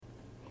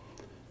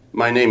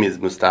My name is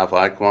Mustafa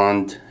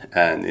Akwand,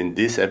 and in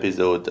this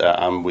episode,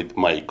 I'm with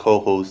my co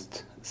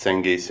host,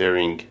 Senge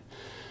Sering,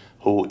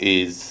 who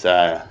is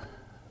a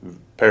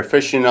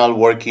professional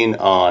working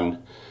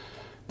on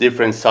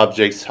different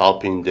subjects,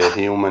 helping the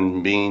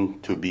human being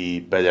to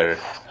be better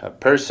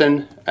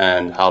person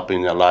and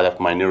helping a lot of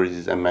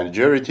minorities and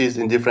majorities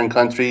in different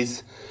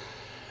countries.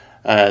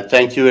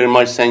 Thank you very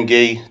much,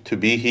 Senge, to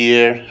be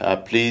here.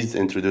 Please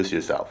introduce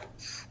yourself.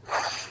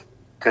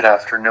 Good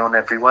afternoon,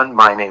 everyone.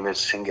 My name is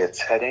Senge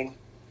Sering.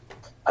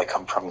 I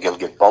come from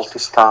Gilgit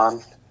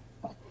Baltistan.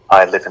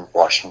 I live in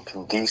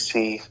Washington,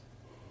 D.C.,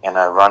 and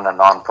I run a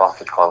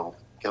nonprofit called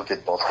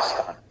Gilgit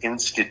Baltistan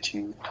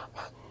Institute.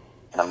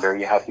 And I'm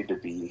very happy to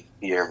be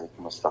here with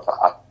Mustafa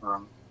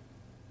Akram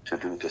to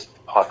do this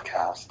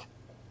podcast.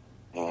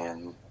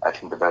 And I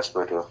think the best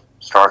way to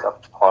start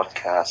up the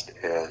podcast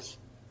is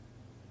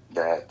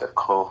that the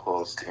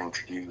co-host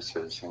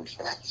introduces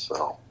himself.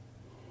 So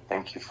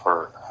thank you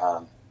for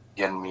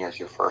getting me as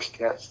your first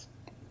guest.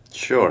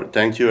 Sure.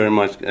 Thank you very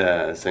much,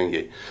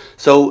 Senge.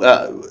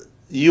 So,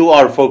 you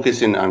are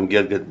focusing on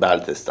Gilgit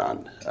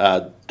Baltistan.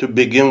 To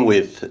begin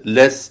with,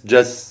 let's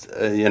just,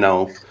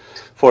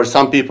 for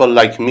some people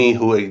like me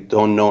who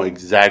don't know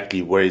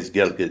exactly where is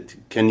Gilgit,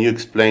 can you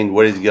explain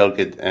where is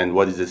Gilgit and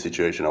what is the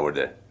situation over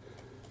there?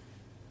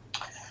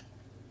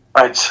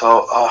 Right.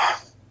 So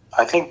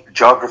I think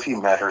geography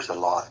matters a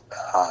lot.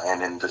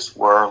 And in this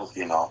world,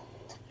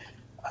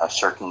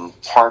 certain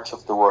parts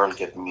of the world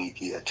get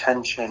media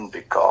attention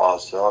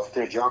because of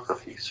their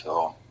geography.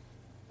 So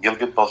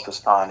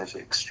Gilgit-Baltistan is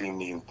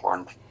extremely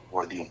important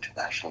for the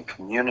international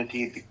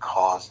community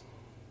because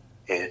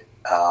it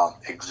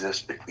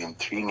exists between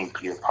three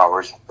nuclear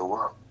powers of the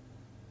world.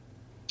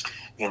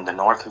 In the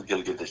north of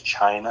Gilgit is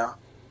China,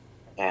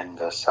 in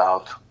the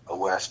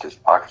southwest is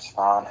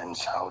Pakistan, and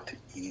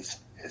southeast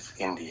is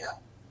India.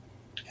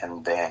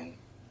 And then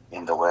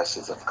in the west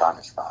is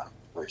Afghanistan,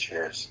 which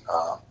is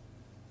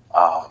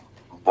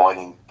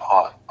boiling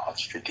pot of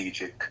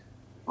strategic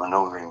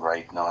maneuvering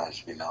right now,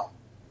 as we know.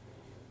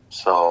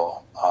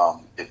 So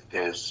it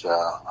is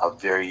a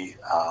very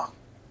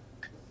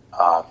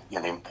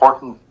an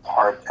important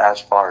part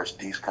as far as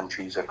these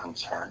countries are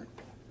concerned.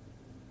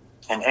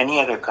 And any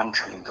other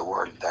country in the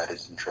world that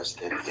is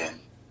interested in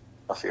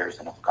affairs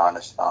in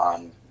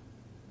Afghanistan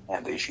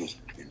and the issues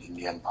between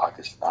India and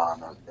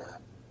Pakistan, or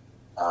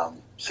the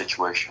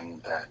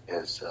situation that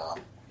is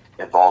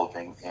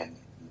evolving in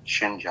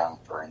Xinjiang,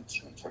 for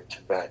instance, or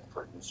Tibet,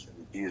 for instance.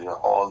 These are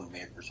all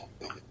neighbors of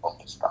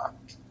Gilgit-Baltistan.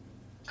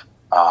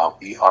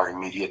 We are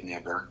immediate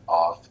neighbor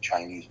of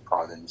Chinese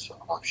province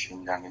of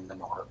Xinjiang in the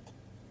north,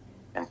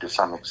 and to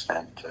some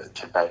extent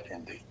Tibet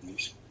in the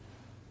east.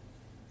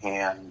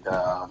 And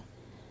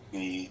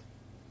we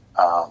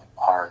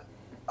are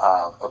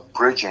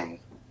bridging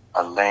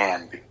a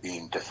land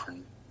between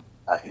different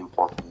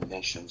important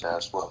nations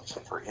as well. So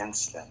for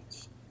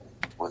instance,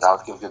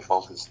 without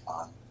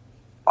Gilgit-Baltistan,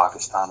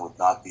 Pakistan would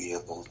not be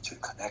able to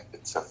connect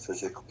itself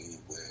physically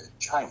with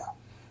China.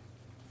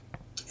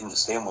 In the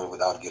same way,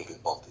 without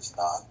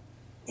Gilgit-Baltistan,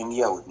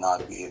 India would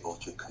not be able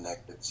to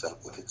connect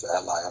itself with its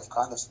ally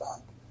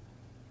Afghanistan.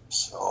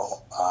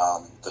 So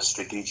the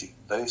strategic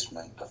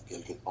placement of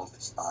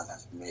Gilgit-Baltistan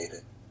has made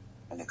it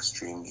an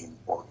extremely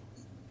important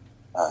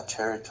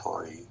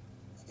territory,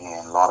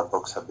 and a lot of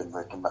books have been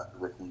written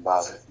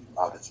about it,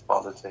 about its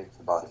politics,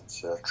 about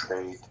its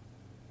trade.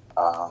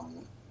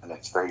 And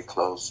it's very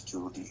close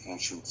to the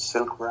ancient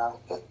Silk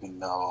Route that we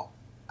know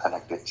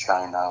connected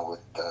China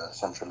with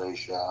Central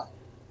Asia,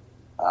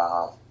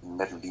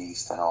 Middle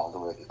East, and all the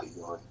way to the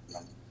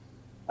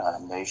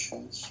European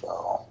nations.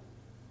 So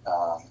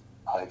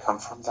I come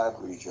from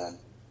that region,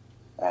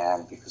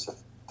 and because of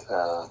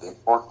the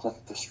importance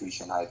of this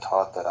region, I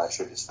thought that I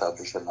should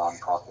establish a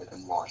nonprofit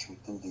in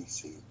Washington,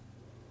 D.C.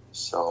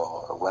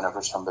 So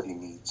whenever somebody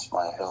needs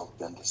my help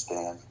to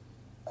understand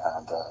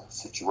the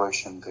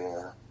situation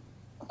there,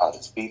 about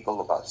its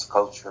people, about its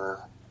culture,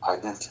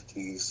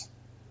 identities,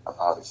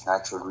 about its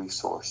natural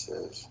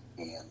resources,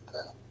 and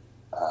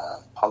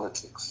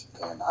politics,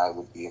 then I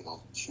would be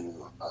able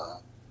to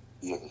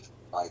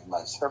provide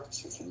my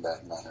services in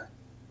that manner.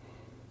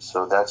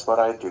 So that's what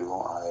I do.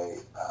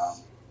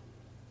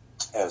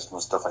 As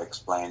Mustafa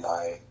explained,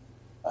 I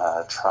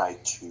try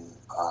to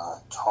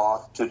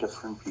talk to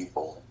different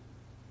people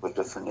with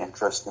different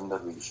interests in the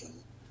region.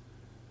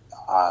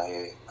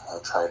 I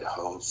try to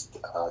host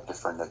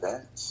different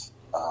events,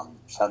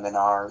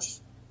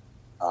 seminars.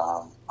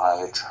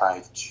 I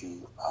try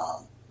to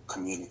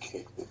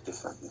communicate with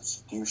different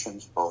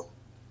institutions, both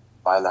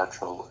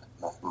bilateral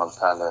and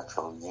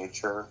multilateral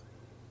nature,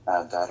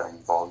 that are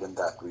involved in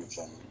that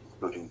region,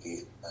 including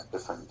the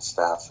different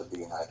staffs of the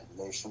United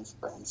Nations,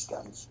 for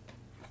instance,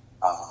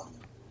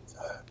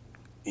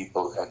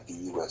 people at the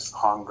U.S.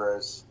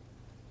 Congress,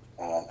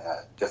 and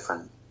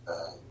different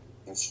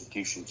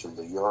institutions in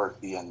the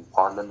European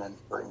Parliament,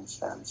 for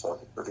instance, or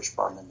the British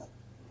Parliament.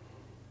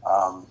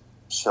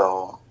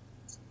 So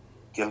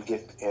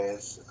Gilgit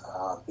is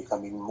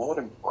becoming more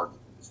important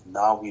because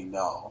now we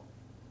know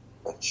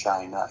that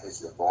China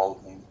is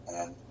evolving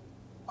and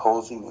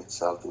posing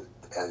itself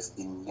as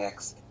the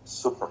next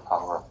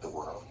superpower of the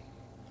world.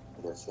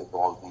 It is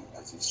evolving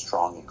as a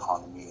strong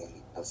economy and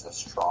it has a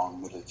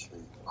strong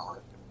military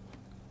power.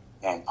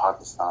 And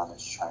Pakistan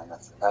is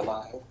China's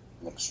ally,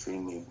 an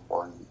extremely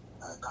important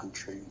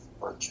country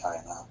for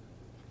China.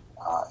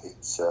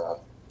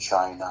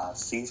 China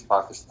sees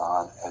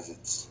Pakistan as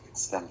its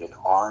extended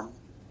arm.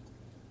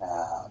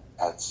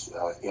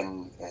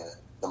 In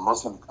the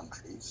Muslim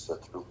countries, so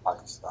through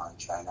Pakistan,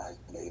 China has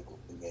been able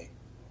to make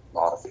a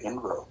lot of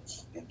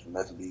inroads into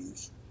Middle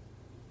East.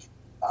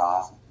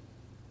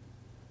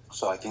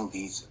 So I think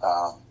these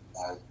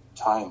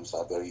times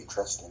are very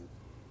interesting,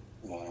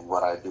 and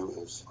what I do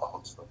is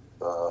also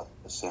the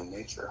same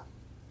nature.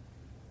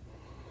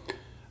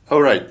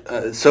 All right.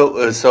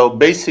 So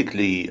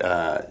basically,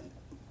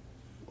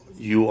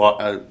 you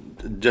are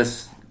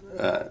just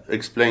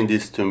explain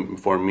this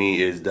for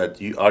me. Is that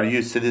are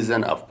you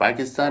citizen of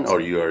Pakistan or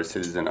you are a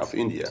citizen of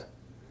India?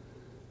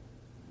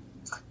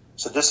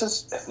 So this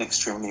is an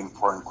extremely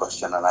important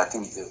question, and I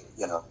think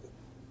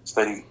it's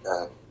very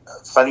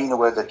funny in a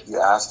way that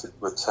you asked it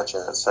with such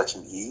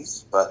an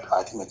ease. But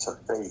I think it's a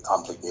very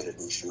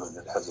complicated issue, and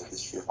it has a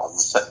history of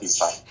almost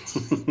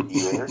 75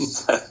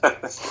 years.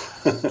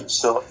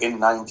 So in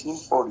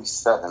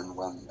 1947,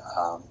 when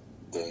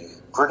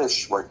the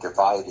British were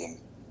dividing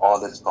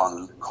all its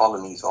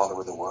colonies all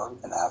over the world,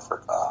 in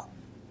Africa,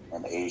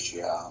 in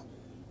Asia,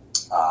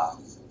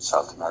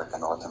 South America,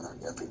 North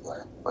America,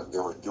 everywhere. What they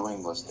were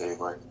doing was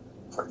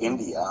for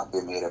India,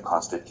 they made a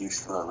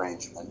constitutional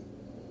arrangement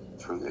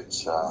through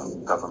its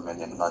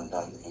government in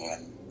London,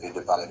 and they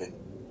divided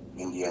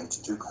India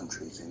into two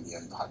countries, India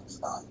and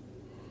Pakistan.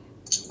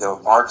 There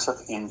were parts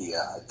of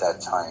India at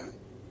that time,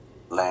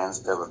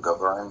 lands that were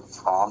governed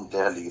from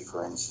Delhi,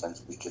 for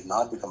instance, which did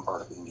not become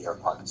part of India or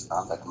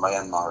Pakistan, like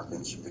Myanmar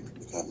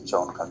became its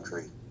own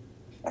country.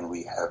 And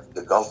we have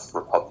the Gulf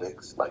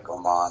republics like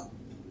Oman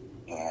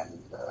and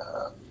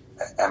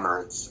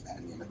Emirates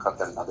and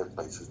Qatar and other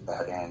places,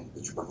 Bahrain,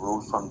 which were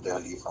ruled from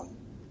Delhi, from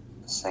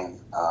the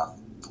same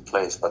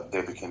place, but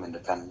they became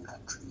independent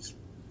countries.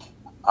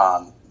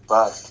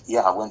 But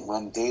yeah,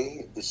 when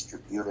they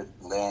distributed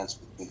lands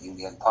between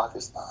India and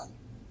Pakistan,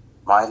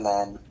 my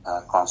land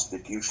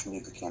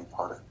constitutionally became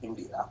part of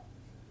India.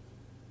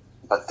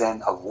 But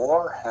then a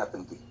war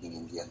happened between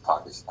India and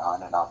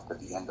Pakistan, and after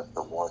the end of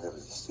the war, there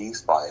was a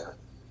ceasefire.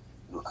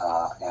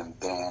 And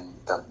then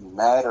the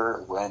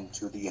matter went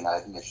to the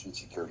United Nations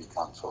Security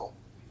Council.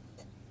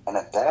 And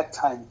at that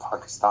time,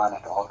 Pakistan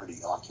had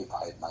already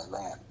occupied my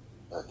land,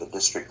 the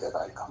district that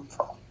I come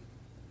from.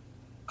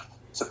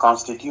 So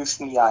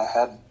constitutionally,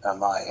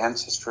 my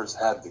ancestors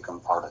had become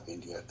part of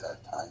India at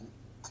that time.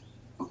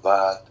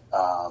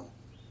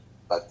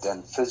 But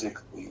then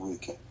physically, we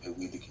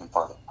became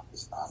part of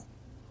Pakistan.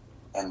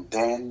 And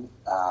then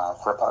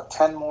for about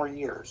 10 more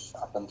years,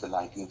 up until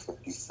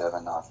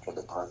 1957, after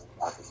the birth of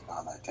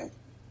Pakistan, I think,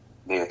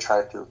 they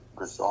tried to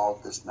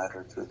resolve this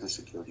matter through the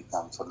Security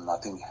Council.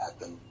 Nothing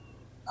happened.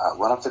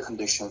 One of the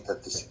conditions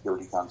that the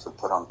Security Council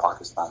put on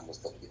Pakistan was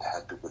that it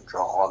had to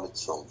withdraw all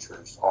its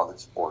soldiers, all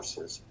its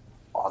forces,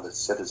 all its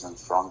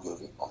citizens from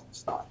Gilgit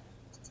Baltistan.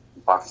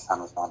 And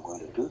Pakistan was not going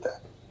to do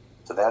that.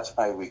 So that's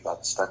why we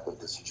got stuck with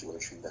the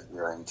situation that we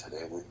are in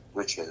today,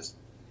 which is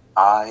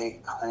I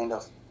kind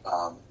of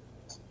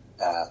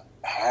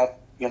had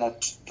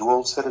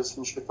dual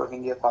citizenship of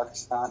India,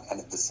 Pakistan, and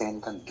at the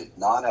same time did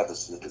not have a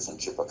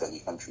citizenship of any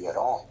country at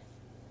all.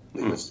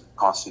 Because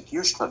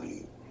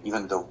constitutionally,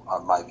 even though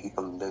my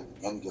people live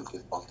in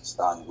Gilgit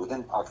Baltistan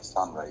within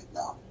Pakistan right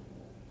now,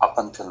 up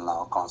until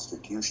now,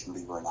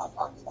 constitutionally, we're not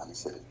Pakistani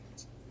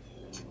citizens.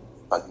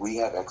 But we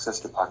have access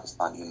to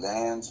Pakistani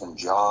lands and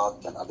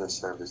jobs and other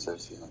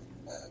services,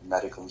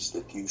 medical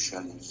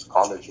institutions,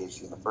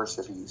 colleges,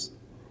 universities.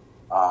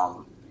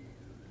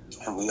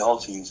 And we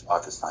also use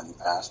Pakistani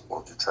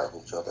passport to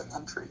travel to other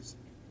countries.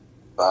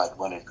 But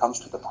when it comes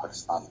to the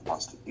Pakistani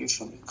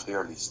constitution, it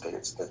clearly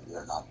states that we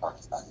are not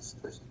Pakistani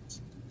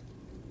citizens.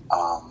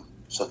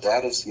 So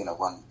that is,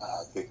 one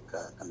big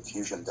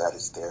confusion that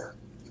is there.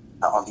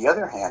 Now, on the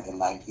other hand, in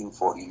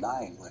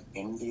 1949, when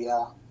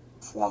India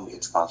formed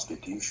its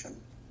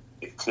constitution,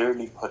 it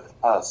clearly put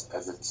us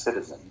as its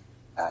citizen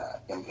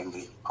in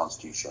the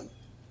constitution.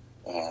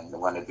 And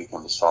when it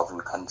became a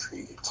sovereign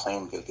country, it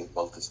claimed Gilgit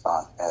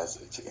Baltistan as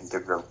its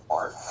integral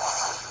part,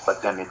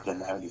 but then it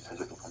didn't have any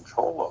physical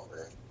control over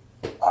it.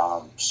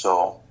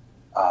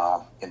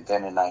 And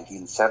then in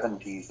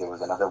 1970s, there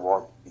was another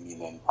war between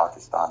India and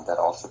Pakistan that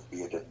also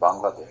created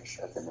Bangladesh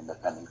as an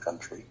independent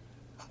country.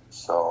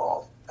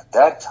 So at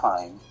that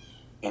time,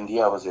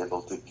 India was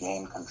able to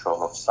gain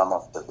control of some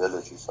of the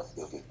villages of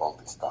Gilgit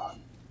Baltistan,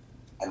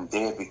 and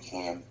they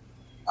became,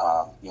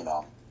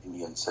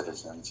 Indian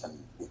citizens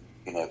and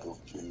been able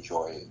to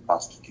enjoy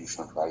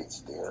constitutional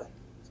rights there.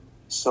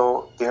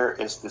 So there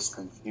is this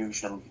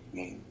confusion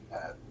between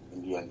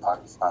India and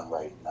Pakistan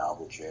right now,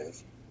 which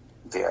is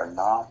they are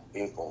not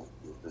able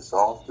to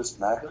resolve this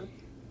matter,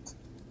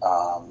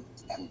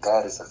 and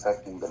that is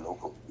affecting the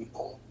local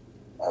people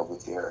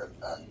with their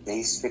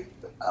basic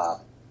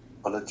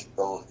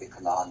political,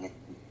 economic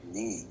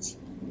needs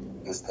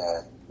is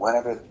that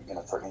whenever,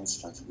 for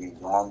instance, we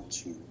want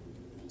to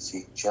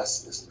seek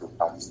justice through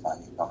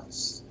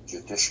Pakistani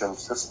judicial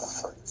system,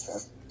 for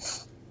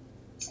instance,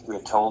 we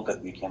are told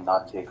that we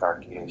cannot take our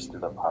case to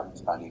the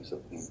Pakistani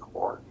Supreme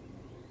Court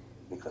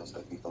because the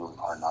people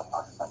are not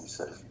Pakistani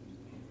citizens.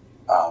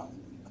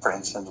 For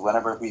instance,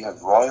 whenever we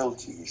have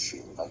royalty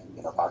issue, like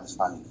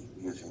Pakistan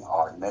using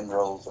our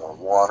minerals or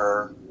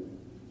water,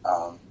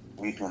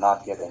 we do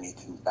not get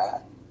anything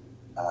back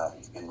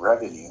in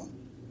revenue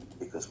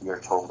because we are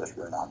told that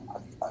we're not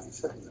Pakistani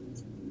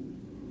citizens.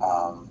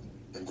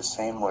 In the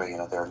same way,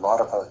 there are a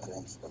lot of other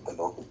things that the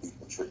local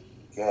people should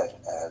get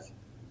as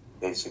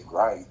basic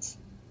rights,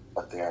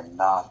 but they are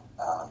not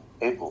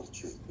able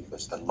to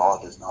because the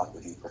law does not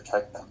really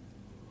protect them.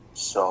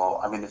 So,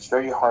 it's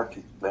very hard to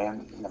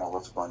explain,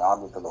 what's going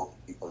on with the local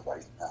people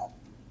right now,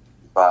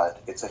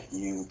 but it's a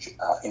huge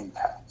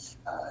impasse.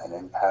 An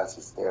impasse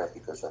is there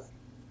because of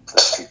the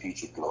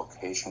strategic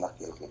location of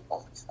Gilgit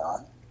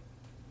Baltistan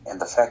and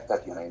the fact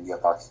that, India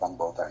and Pakistan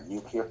both are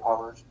nuclear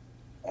powers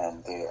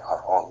and they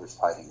are always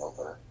fighting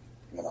over,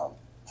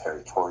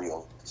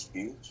 territorial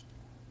disputes,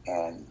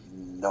 and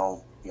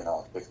no,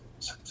 big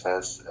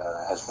success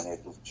has been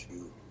able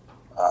to,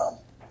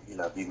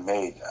 be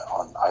made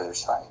on either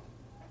side.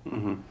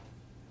 Mm-hmm.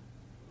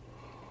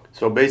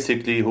 So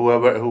basically,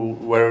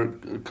 whoever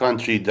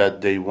country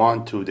that they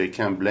want to, they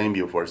can blame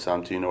you for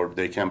something, or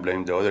they can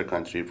blame the other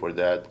country for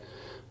that.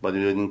 But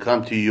when it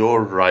comes to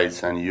your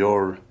rights and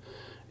your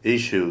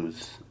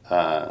issues,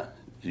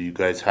 you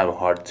guys have a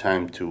hard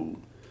time to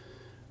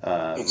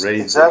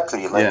raise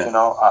exactly. it. Like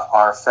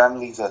our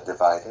families are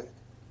divided.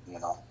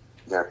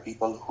 There are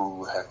people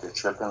who have their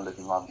children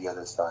living on the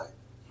other side.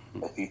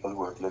 The people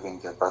who are living,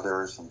 their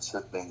brothers and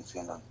siblings,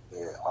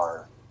 they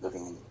are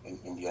living in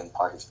India and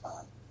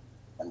Pakistan.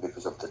 And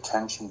because of the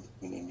tension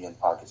between India and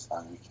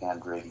Pakistan, we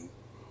can't really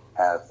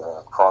have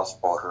a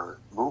cross-border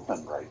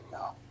movement right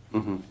now.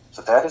 Mm-hmm.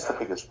 So that is the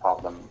biggest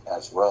problem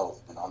as well.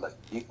 Like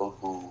people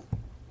who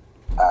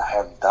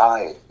have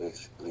died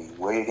basically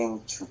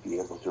waiting to be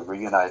able to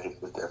reunite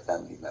it with their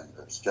family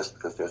members just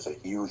because there's a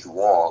huge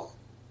wall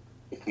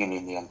between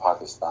India and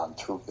Pakistan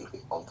through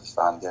Gilgit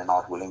Baltistan. They're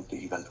not willing to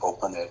even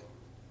open it,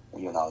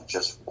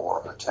 just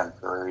for a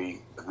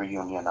temporary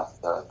reunion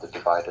of the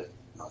divided,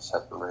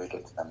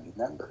 separated family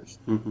members.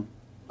 Mm-hmm.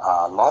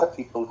 A lot of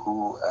people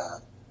who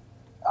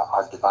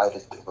are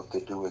divided, what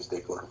they do is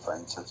they go to, for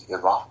instance,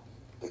 Iraq,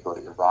 they go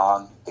to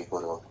Iran, they go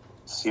to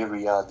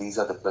Syria. These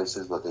are the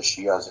places where the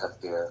Shias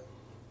have their,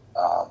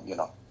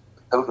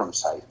 pilgrim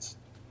sites.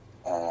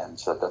 And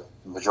so the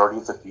majority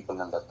of the people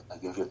in the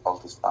Gilgit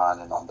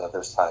Baltistan and on the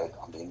other side,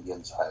 on the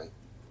Indian side,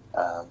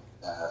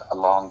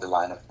 along the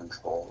line of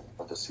control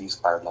or the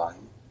ceasefire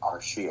line are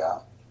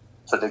Shia.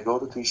 So they go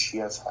to these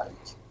Shia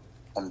sites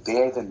and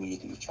there they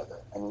meet each other.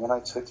 And,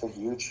 it's a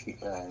huge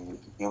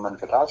human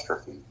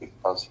catastrophe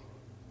because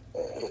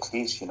at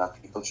least,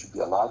 people should be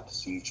allowed to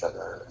see each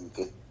other and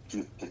they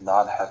did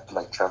not have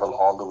to travel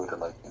all the way to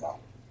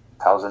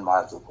 1,000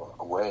 miles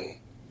away.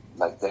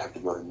 Like they have to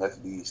go to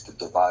Middle East, to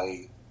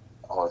Dubai,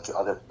 or to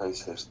other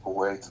places,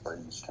 Kuwait, for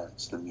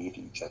instance, to meet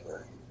each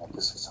other. And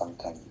this is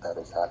something that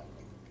is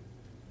happening.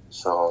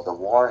 So the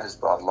war has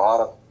brought a lot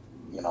of,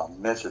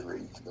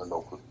 misery to the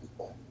local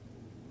people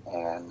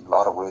and a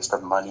lot of waste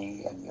of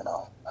money and,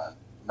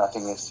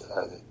 nothing is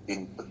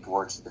being put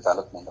towards the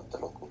development of the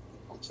local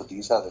people. So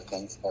these are the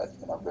things that,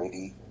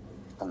 really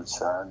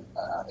concern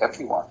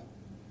everyone.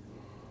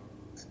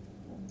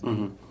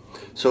 Mm-hmm.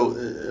 So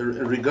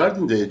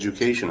regarding the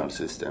educational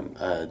system,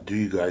 do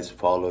you guys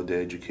follow the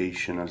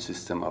educational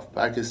system of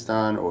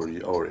Pakistan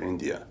or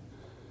India?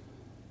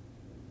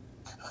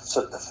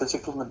 So the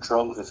physical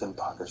control is in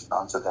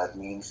Pakistan, so that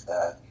means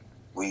that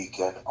we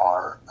get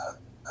our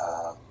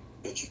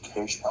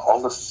education,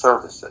 all the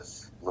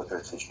services, whether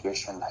it's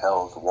education,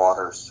 health,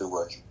 water,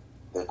 sewage,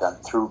 they're done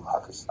through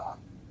Pakistan.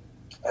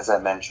 As I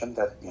mentioned,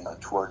 that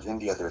towards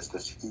India, there's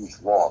this huge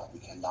wall. We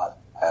cannot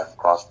have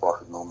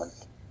cross-border movement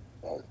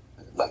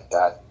like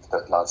that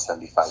for the last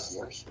 75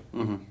 years.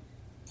 Mm-hmm.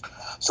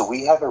 So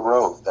we have a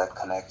road that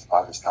connects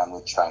Pakistan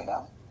with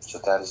China. So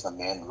that is the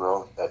main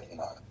road that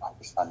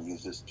Pakistan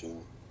uses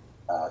to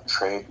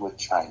trade with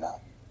China.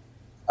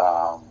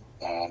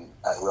 And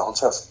we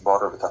also have a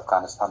border with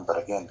Afghanistan, but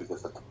again,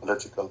 because of the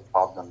political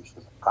problems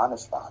with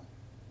Afghanistan,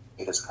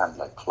 it is kind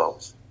of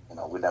closed.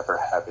 We never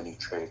have any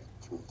trade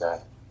through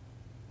that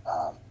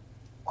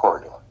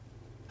corridor.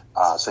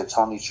 So it's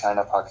only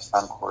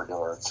China-Pakistan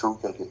corridor through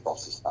Gilgit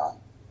Baltistan.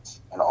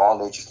 And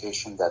all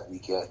education that we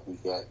get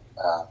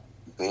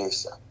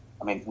based.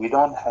 We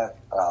don't have.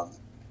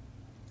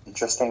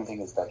 Interesting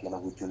thing is that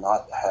we do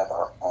not have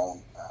our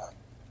own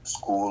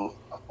school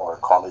or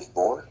college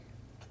board.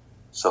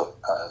 So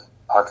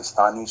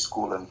Pakistani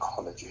school and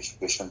college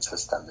education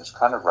system is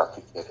kind of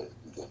replicated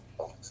in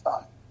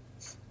Pakistan,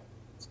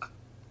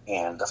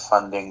 and the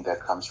funding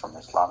that comes from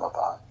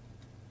Islamabad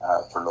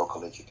for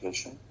local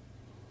education,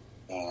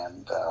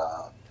 and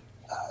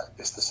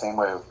it's the same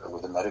way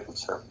with the medical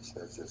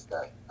services. Is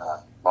that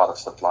a lot of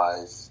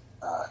supplies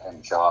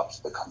and jobs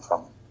that come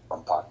from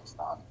Pakistan.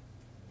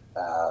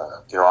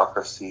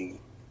 bureaucracy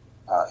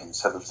in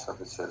civil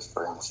services,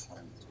 for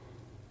instance,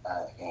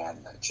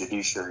 and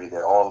judiciary,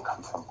 they all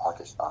come from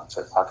Pakistan.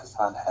 So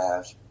Pakistan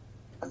has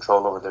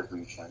control over the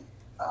region,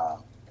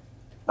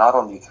 not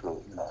only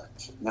through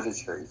its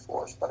military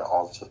force, but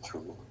also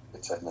through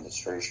its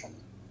administration,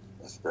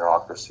 its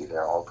bureaucracy. They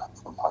all come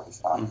from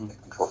Pakistan, and they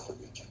control the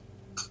region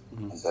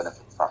and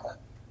benefit from it.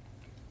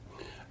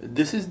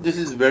 This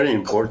is very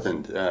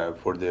important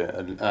for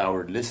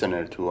our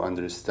listener to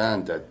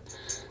understand that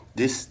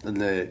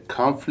the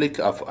conflict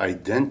of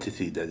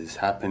identity that is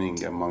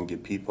happening among the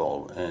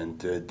people, and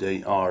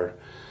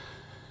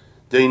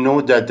they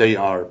know that they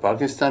are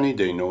Pakistani,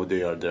 they know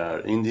they are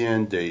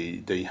Indian,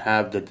 they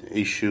have that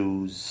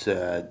issues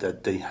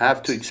that they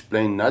have to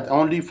explain not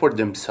only for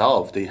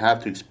themselves, they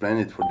have to explain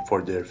it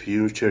for their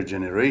future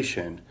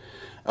generation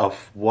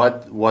of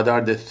what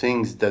are the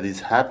things that is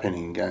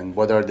happening and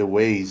what are the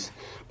ways,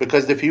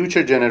 because the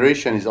future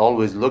generation is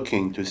always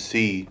looking to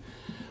see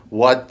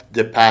what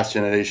the past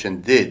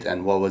generation did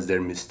and what was their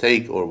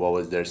mistake or what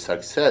was their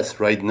success.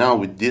 Right now,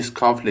 with this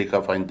conflict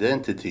of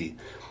identity,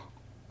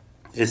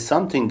 is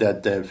something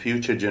that the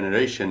future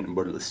generation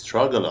will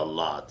struggle a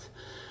lot.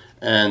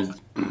 And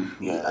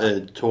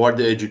toward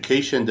the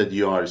education that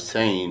you are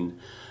saying,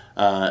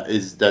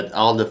 is that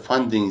all the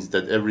fundings,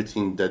 that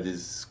everything that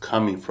is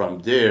coming from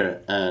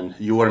there, and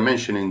you were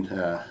mentioning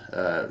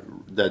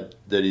that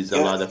there is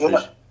a lot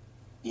of...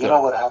 You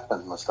know what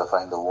happens, Mustafa,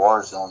 in the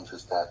war zones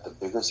is that the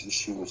biggest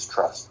issue is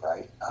trust,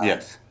 right?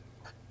 Yes.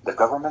 The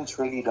governments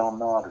really don't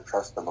know how to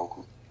trust the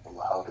local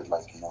people, how to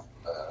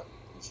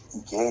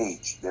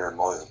engage their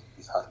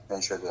loyalties, how to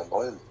measure their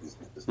loyalties,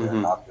 because they're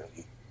not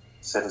really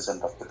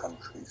citizens of the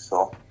country.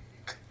 So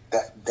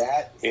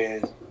that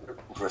is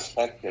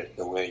reflected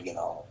the way,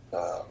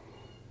 the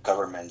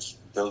governments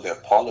build their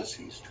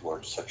policies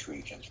towards such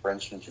regions. For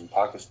instance, in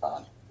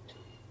Pakistan,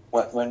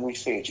 when we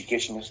say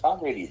education, it's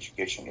not really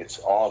education, it's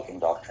all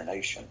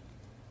indoctrination.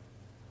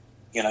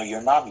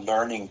 You're not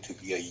learning to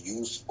be a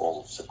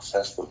useful,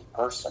 successful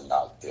person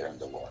out there in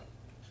the world.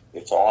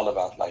 It's all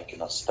about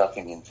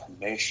stuffing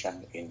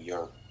information in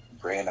your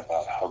brain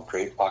about how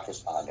great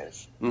Pakistan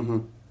is,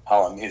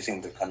 how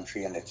amazing the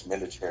country and its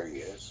military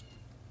is,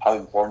 how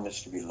important it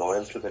is to be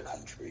loyal to the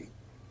country,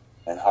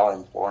 and how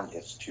important it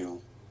is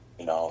to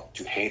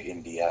hate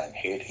India and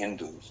hate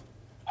Hindus,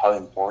 how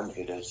important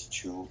it is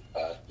to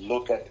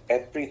look at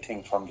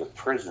everything from the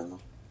prism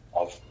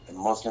of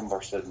Muslim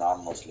versus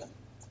non-Muslim.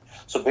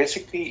 So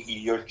basically,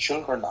 your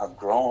children are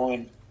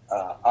growing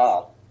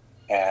up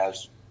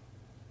as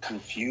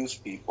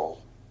confused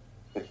people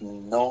with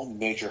no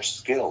major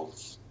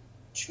skills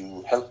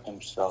to help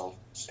themselves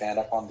stand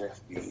up on their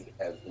feet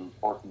as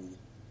important,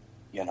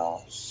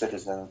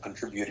 citizens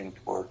contributing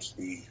towards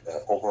the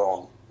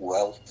overall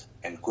wealth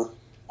and good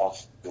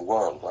of the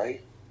world,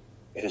 right?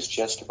 It is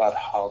just about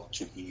how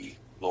to be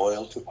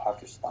loyal to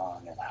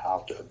Pakistan and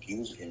how to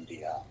abuse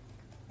India.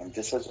 And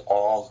this is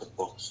all the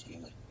books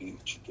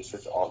teach. This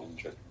is all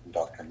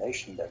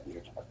indoctrination that we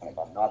are talking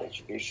about, not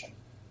education.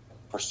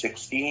 For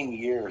 16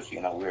 years, we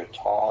were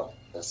taught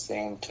the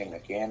same thing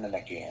again and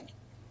again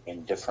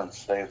in different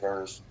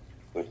flavors,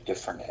 with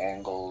different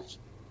angles,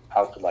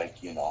 how to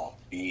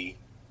be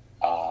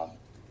a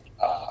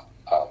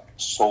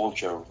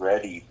soldier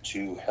ready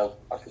to help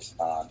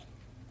Pakistan,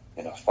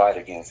 fight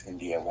against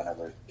India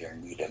whenever they're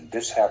needed. And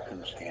this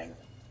happens in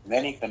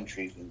many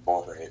countries in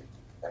border areas,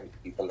 right?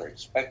 People are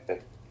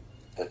expected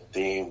that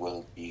they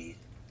will be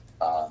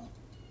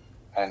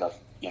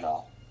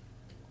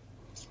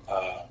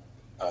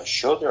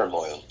show their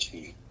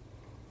loyalty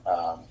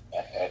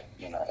at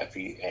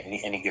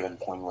any given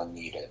point when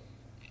needed.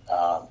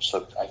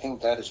 So I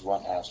think that is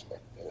one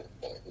aspect.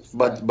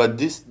 But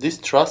this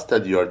trust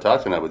that you are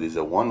talking about is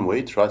a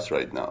one-way trust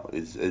right now.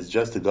 It's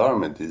just the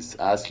government is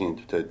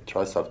asking the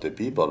trust of the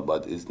people,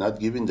 but it's not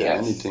giving them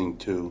anything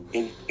to...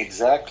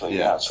 Exactly,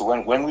 yeah. So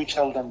when we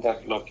tell them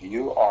that, look,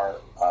 you are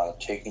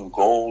taking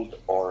gold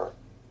or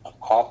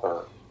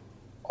copper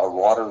or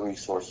water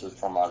resources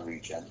from our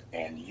region,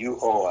 and you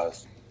owe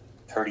us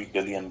 $30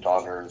 billion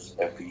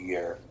every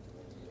year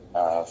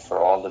for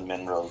all the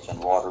minerals and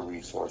water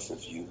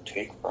resources you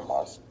take from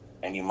us,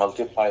 and you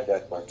multiply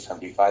that by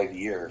 75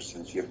 years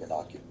since you've been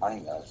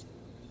occupying us,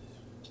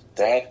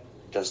 that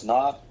does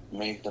not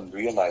make them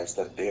realize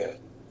that their,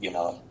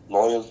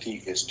 loyalty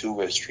is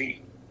two-way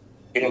street.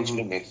 It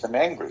actually makes them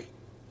angry.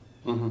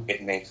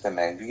 It makes them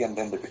angry, and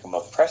then they become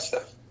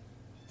oppressive.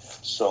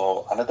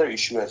 So another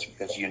issue,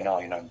 as you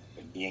know,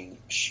 being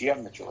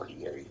Shia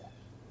majority area,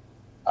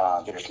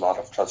 there's a lot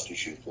of trust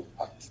issues with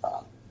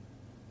Pakistan.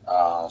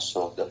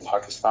 So the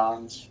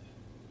Pakistan's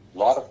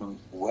lot of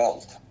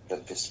wealth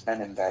that they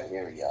spend in that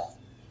area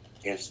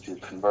is to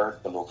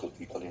convert the local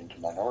people into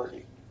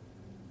minority.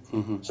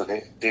 So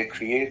they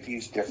create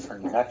these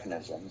different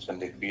mechanisms,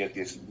 and they create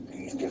these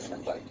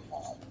different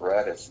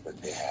apparatus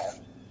that they have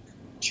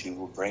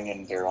to bring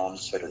in their own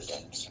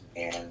citizens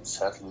and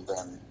settle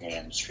them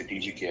in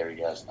strategic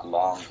areas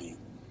along the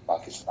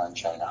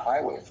Pakistan-China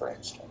highway, for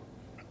instance,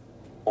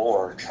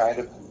 or try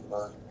to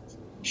convert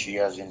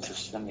Shias into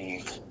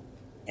Sunnis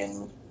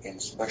in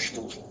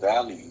special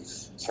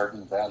valleys,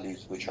 certain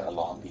valleys which are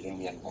along the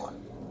Indian border.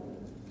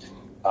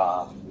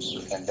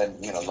 And then,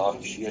 a lot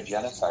of Shia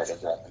genocide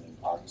has happened in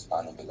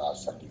Pakistan in the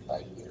last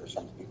 75 years,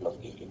 and people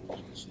of Gilgit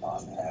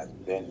Baltistan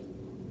have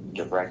been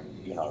direct,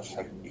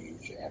 effective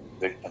and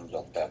victims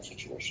of that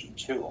situation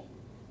too.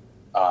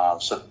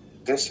 So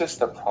this is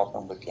the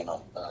problem with,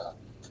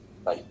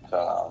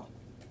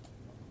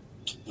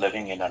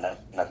 living in a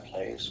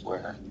place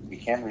where we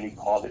can't really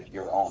call it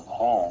your own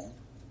home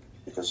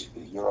because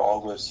you're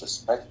always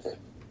suspected.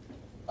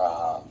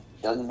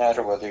 Doesn't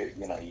matter whether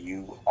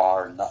you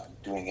are not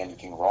doing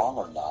anything wrong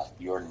or not.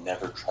 You're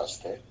never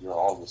trusted. You're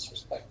always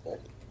suspected.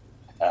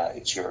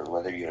 It's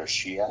whether you're a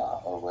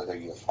Shia or whether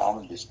you're from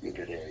a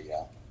disputed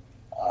area.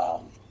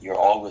 You're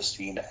always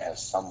seen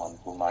as someone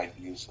who might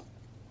use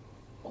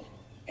it,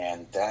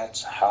 and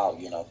that's how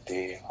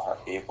they are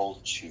able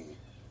to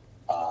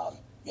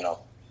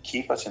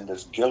keep us in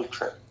this guilt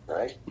trip,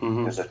 right?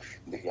 Mm-hmm.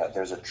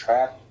 There's a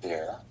trap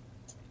there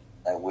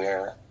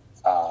where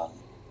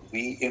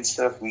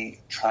instead of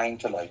trying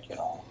to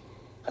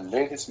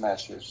convey this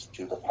message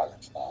to the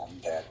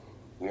Pakistan that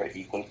we are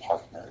equal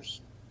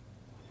partners,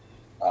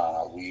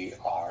 we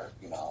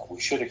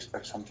should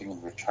expect something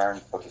in return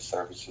for the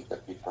services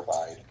that we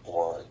provide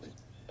or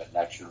the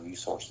natural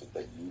resources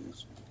they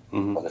use,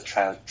 Mm-hmm. or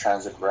the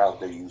transit route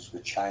they use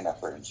with China,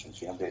 for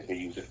instance. They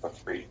use it for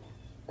free.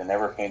 They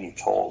never pay any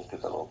toll to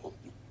the local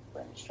people,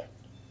 for instance.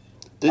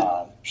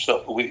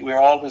 So we're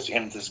always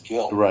in this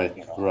guilt. Right.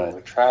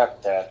 We're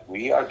trapped that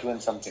we are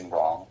doing something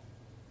wrong,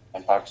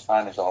 and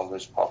Pakistan is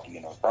always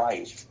probably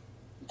right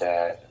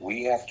that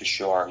we have to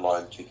show our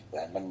loyalty to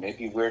them, and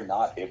maybe we're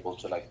not able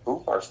to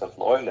prove ourselves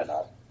loyal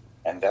enough,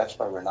 and that's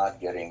why we're not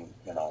getting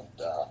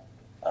the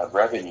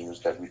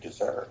revenues that we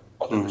deserve,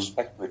 or the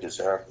respect we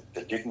deserve,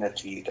 the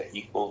dignity, the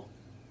equal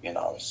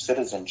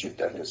citizenship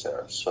that we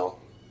deserve. So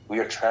we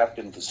are trapped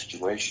in the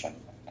situation.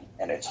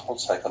 And it's whole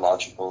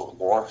psychological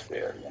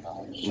warfare,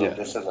 So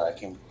This is, I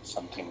think,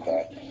 something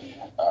that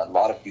a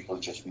lot of people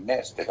just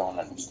miss. They don't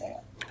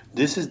understand.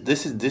 This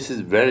is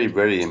very,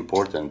 very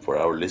important for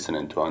our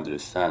listener to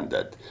understand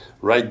that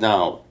right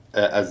now,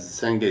 as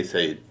Senge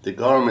said, the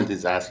government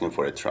is asking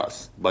for a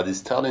trust, but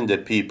it's telling the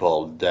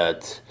people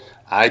that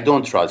I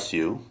don't trust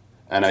you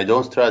and I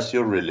don't trust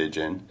your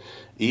religion,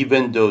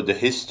 even though the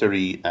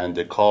history and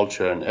the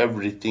culture and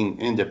everything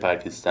in the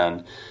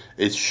Pakistan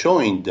is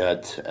showing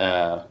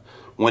that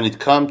when it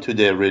comes to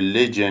the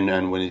religion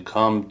and when it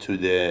comes to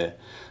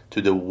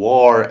the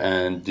war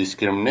and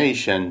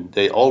discrimination,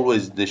 the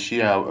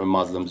Shia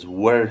Muslims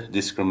were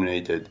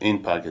discriminated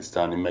in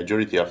Pakistan in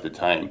majority of the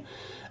time,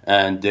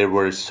 and there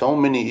were so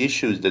many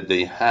issues that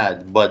they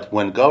had. But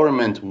when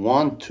government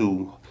want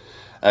to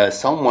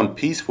someone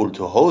peaceful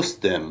to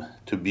host them,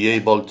 to be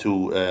able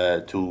to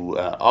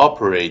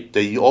operate,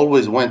 they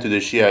always went to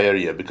the Shia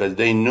area because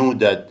they knew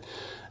that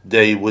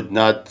they would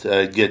not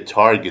get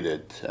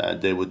targeted.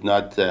 They would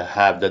not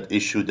have that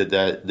issue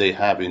that they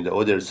have in the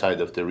other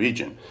side of the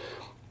region.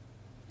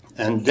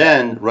 And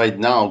then right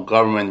now,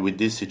 government with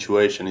this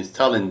situation is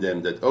telling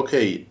them that,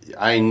 okay,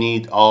 I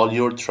need all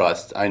your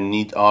trust, I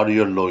need all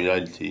your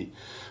loyalty,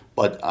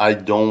 but I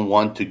don't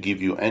want to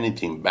give you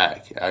anything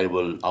back. I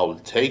will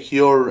take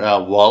your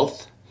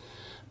wealth,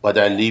 but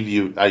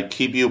I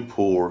keep you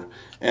poor.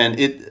 And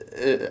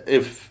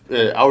if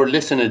our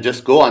listener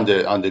just go on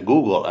the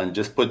Google and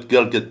just put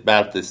Gilgit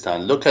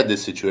Baltistan, look at the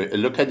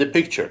situation, look at the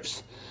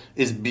pictures.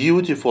 It's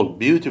beautiful,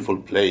 beautiful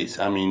place.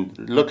 I mean,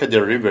 look at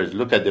the rivers,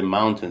 look at the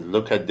mountains,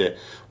 look at the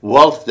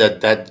wealth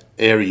that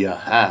area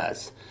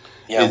has.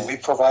 Yeah, we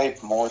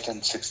provide more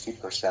than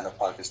 60% of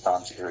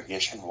Pakistan's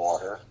irrigation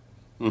water.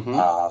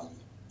 Mm-hmm.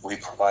 We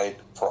provide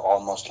for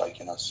almost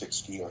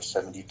 60 or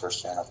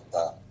 70% of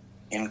the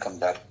income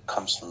that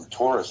comes from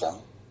tourism.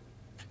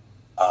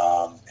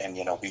 And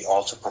we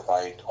also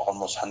provide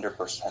almost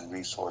 100%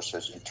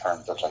 resources in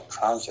terms of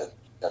transit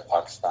that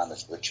Pakistan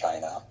is with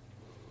China.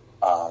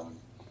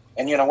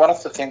 And one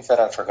of the things that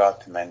I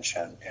forgot to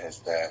mention is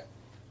that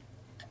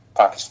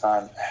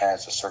Pakistan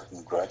has a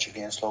certain grudge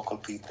against local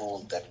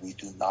people, that we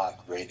do not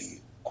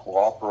really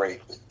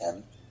cooperate with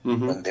them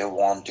when they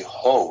want to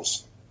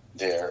host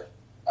their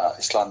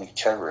Islamic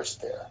terrorists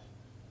there.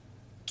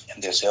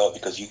 And they say, oh,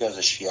 because you guys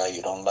are Shia,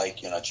 you don't like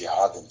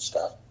jihad and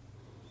stuff.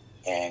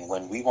 And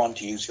when we want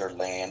to use your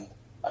land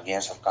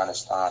against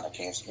Afghanistan,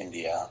 against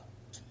India,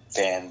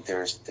 then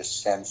there's this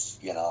sense,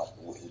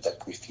 that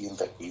we feel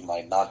that we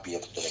might not be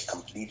able to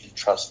completely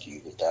trust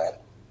you with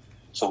that.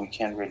 So we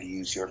can't really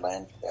use your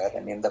land for that.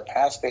 And in the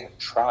past, they have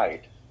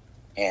tried.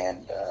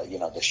 And,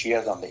 the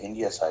Shias on the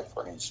India side,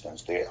 for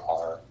instance, they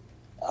are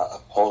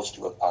opposed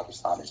to what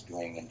Pakistan is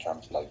doing in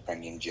terms of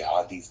bringing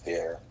jihadis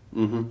there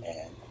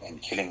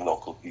and killing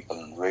local people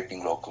and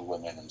raping local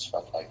women and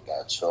stuff like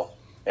that. So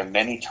there are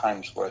many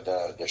times where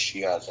the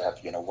Shias have,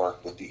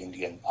 worked with the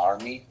Indian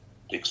army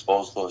to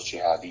expose those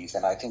jihadis.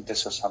 And I think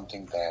this is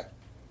something that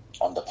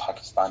on the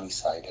Pakistani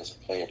side has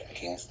played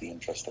against the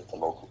interest of the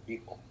local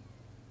people.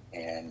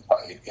 And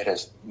it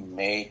has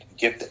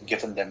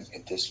given them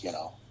this,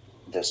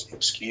 this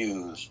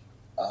excuse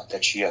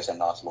that Shias are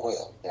not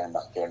loyal.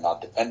 They're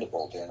not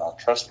dependable. They're not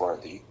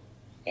trustworthy.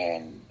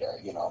 And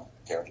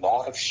there are a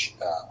lot of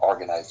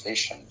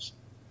organizations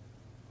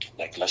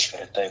like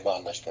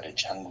Lashkar-e-Taiba,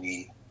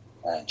 Lashkar-e-Jhangvi,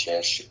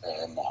 Jaish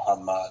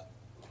Muhammad,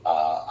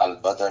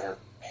 Al-Badr,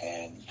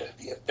 and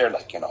there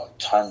are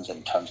tons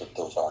and tons of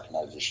those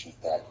organizations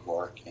that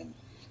work in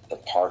the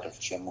part of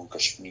Jammu and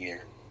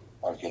Kashmir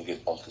or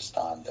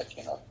Gilgit-Baltistan that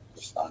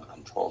Pakistan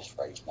controls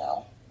right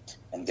now,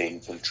 and they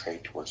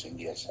infiltrate towards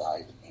India's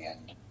side.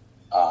 And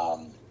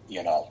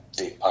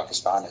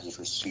Pakistan has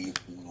received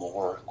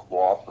more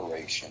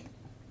cooperation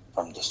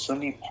from the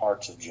Sunni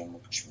parts of Jammu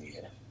and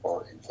Kashmir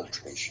for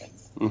infiltration.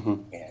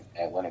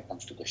 And when it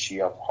comes to the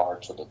Shia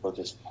parts or the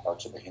Buddhist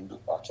parts or the Hindu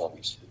parts,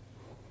 obviously,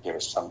 there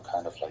is some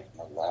kind of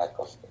lack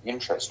of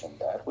interest in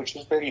that, which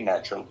is very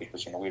natural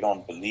because, we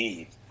don't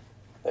believe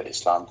that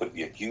Islam could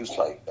be abused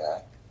like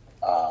that.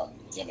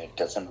 It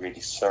doesn't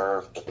really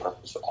serve the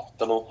purpose of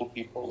the local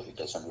people. It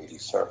doesn't really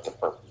serve the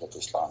purpose of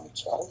Islam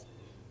itself.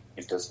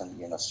 It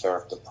doesn't,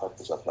 serve the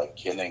purpose of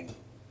killing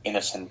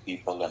innocent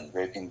people and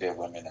raping their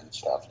women and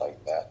stuff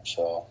like that.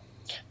 So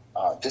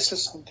this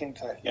is something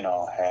that,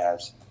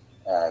 has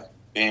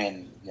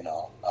been,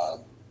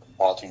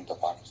 bothering the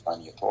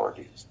Pakistani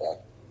authorities,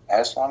 that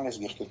as long as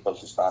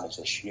Gilgit-Baltistan is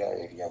a Shia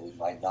area, we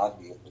might not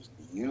be able to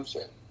use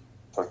it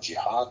for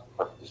jihad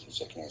purposes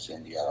against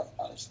India or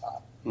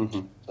Afghanistan.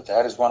 So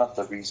that is one of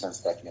the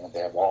reasons that, they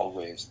have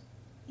always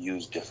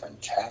used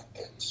different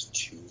tactics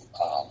to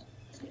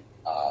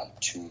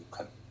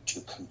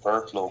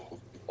convert local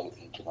people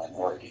into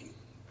minority,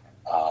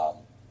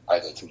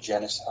 either through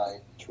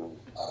genocide, through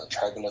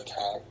tribal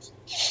attacks,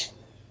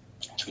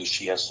 through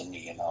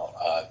Shia-Sunni,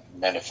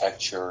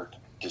 manufactured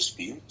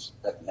disputes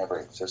that never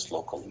exist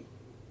locally.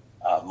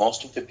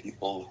 Most of the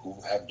people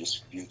who have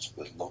disputes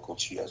with local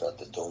Shias are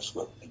those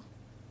who have been,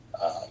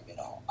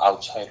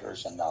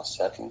 outsiders and now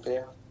settled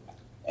there,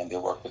 and they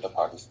work with the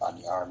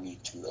Pakistani army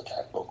to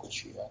attack local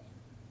Shia.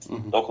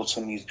 Local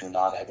Sunnis do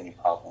not have any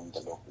problem with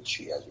the local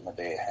Shias.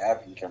 They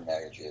have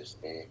intermarriages.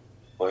 They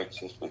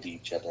coexist with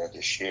each other.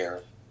 They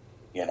share,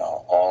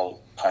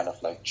 all kind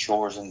of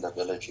chores in the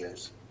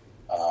villages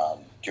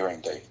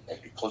during the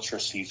agriculture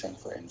season,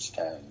 for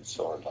instance,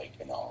 or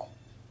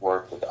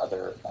work with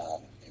other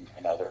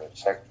in other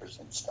sectors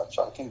and stuff.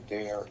 So I think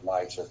their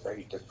lives are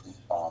very different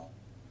from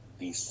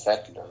these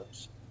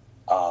settlers.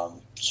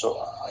 So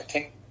I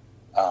think,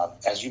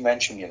 as you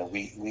mentioned,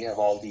 we have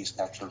all these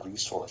natural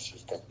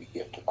resources that we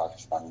give to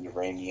Pakistan: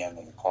 uranium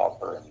and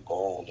copper and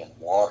gold and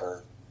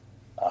water,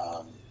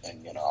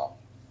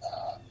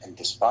 and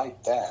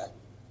despite that,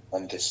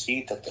 when they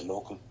see that the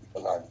local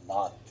people are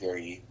not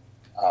very,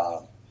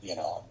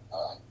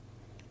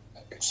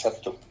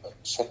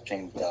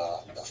 accepting the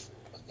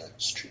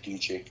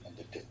strategic and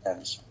the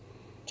defense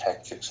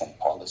tactics and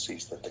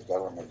policies that the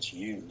governments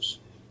use,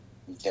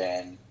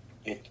 then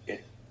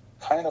it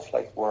kind of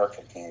work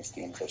against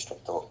the interest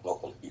of the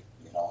local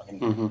people.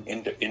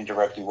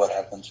 Indirectly, what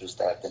happens is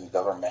that then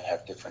government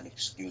have different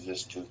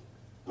excuses to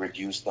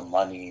reduce the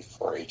money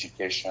for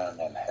education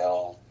and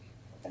health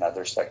and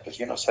other sectors.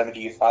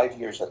 75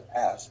 years have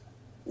passed.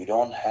 We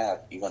don't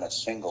have even a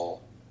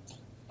single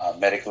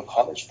medical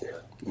college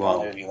there. We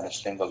don't have even a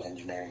single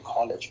engineering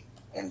college.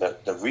 And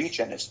the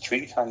region is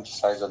 3 times the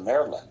size of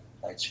Maryland.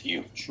 It's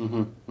huge.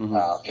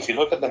 If you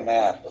look at the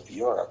map of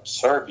Europe,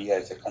 Serbia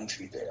is a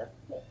country there.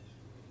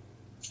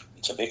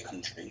 It's a big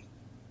country.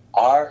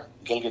 Our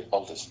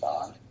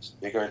Gilgit-Baltistan is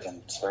bigger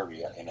than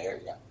Serbia in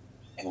area.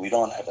 And we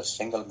don't have a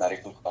single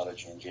medical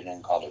college,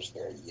 engineering college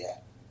there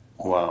yet.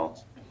 Wow.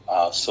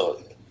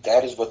 So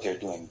that is what they're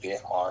doing. They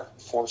are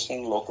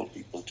forcing local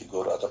people to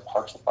go to other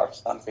parts of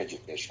Pakistan for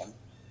education.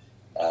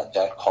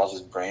 That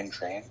causes brain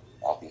drain,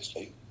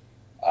 obviously.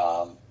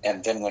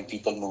 And then when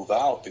people move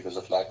out because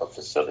of lack of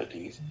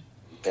facilities,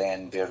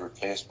 then they're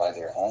replaced by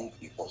their own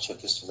people. So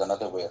this is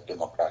another way of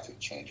demographic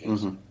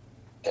changes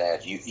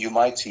that you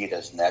might see it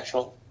as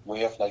natural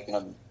way of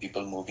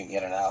people moving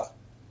in and out,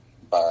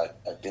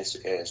 but this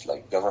is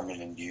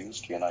government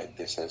induced.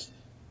 This is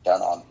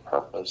done on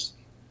purpose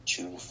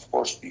to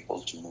force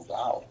people to move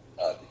out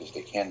because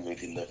they can't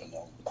really live in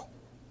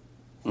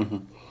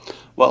them.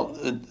 Well,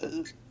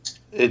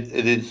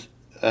 it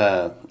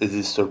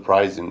is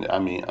surprising. I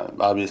mean,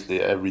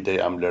 obviously, every day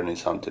I'm learning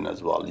something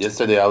as well.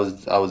 Yesterday, I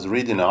was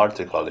reading an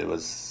article. It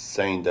was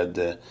saying that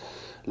the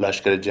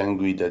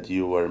Lashkar-e-Jhangvi that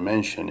you were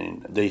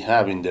mentioning, they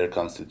have in their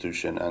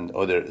constitution, and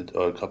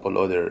a couple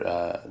other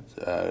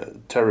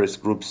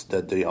terrorist groups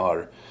that they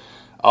are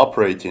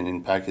operating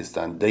in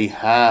Pakistan, they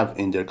have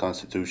in their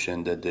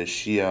constitution that the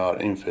Shia are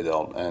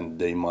infidel and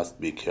they must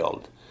be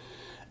killed.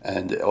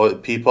 And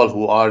people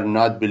who are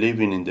not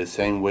believing in the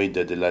same way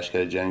that the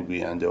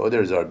Lashkar-e-Jhangvi and the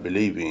others are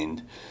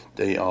believing,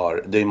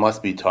 they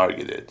must be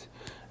targeted.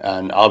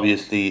 And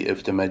obviously,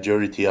 if the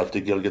majority of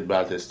the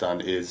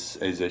Gilgit-Baltistan is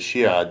a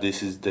Shia,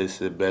 this is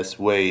the best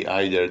way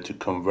either to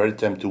convert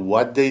them to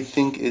what they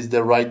think is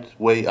the right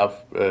way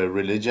of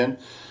religion,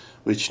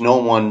 which no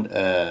one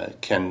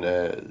can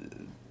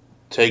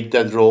take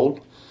that role,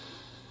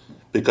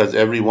 because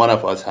every one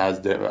of us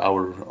has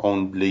our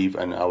own belief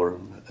and our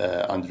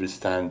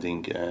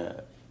understanding.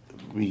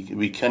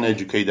 We can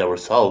educate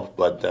ourselves,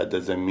 but that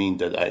doesn't mean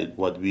that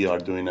what we are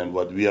doing and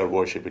what we are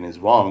worshiping is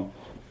wrong.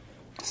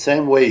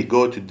 Same way,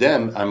 go to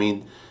them. I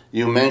mean,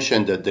 you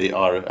mentioned that they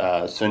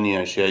are Sunni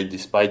and Shia.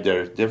 Despite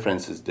their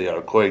differences, they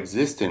are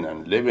coexisting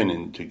and living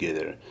in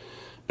together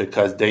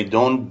because they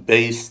don't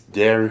base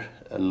their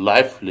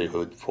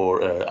livelihood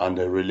on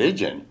the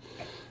religion.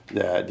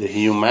 The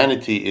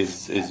humanity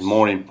is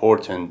more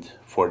important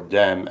for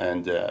them,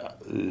 and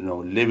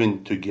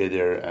living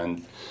together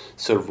and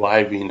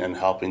surviving and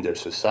helping their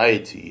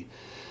society.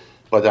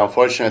 But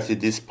unfortunately,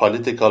 this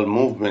political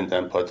movement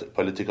and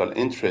political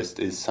interest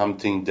is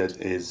something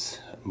that is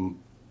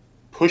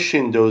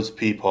pushing those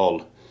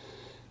people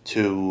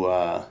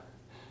to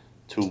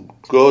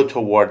go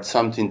towards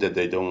something that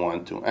they don't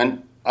want to.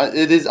 And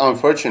it is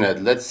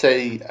unfortunate. Let's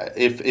say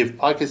if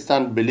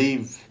Pakistan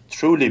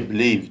truly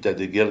believe that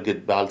the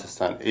Gilgit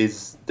Baltistan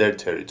is their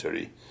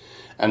territory,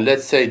 and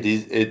let's say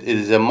it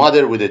is a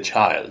mother with a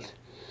child,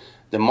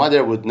 the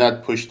mother would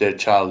not push their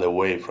child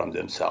away from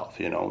themselves.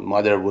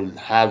 Mother will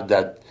have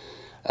that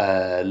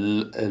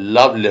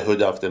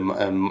livelihood of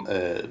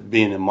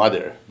being a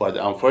mother. But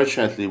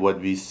unfortunately, what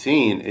we've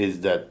seen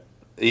is that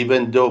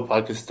even though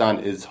Pakistan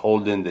is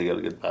holding the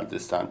Gilgit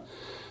Baltistan,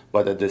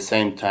 but at the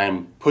same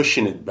time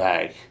pushing it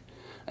back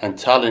and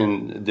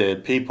telling the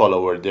people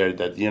over there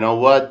that, you know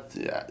what,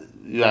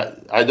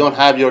 I don't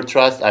have your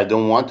trust. I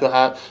want to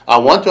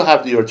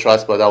have your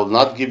trust, but I will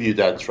not give you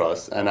that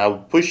trust. And I will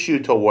push you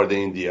toward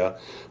India.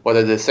 But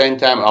at the same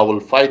time, I will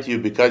fight you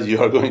because you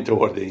are going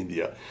toward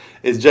India.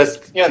 It's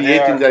just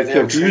creating that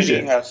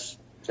confusion.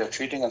 They're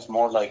treating us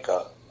more like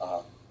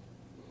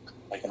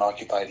like an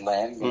occupied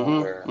land,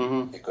 where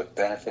they could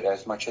benefit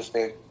as much as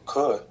they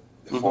could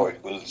before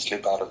it will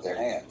slip out of their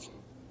hands.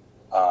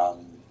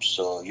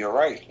 So you're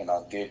right.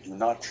 They do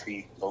not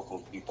treat local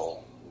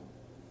people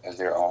as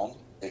their own.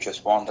 They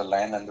just want the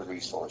land and the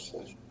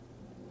resources.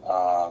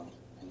 And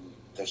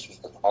this is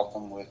the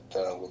problem with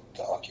the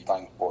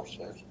occupying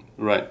forces.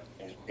 Right.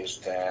 Is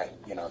that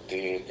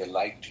they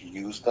like to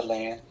use the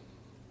land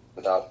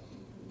without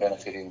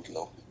benefiting the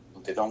local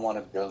people. They don't want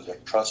to build a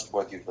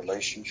trustworthy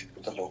relationship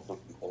with the local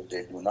people.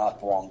 They do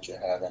not want to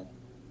have an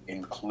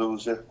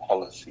inclusive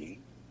policy.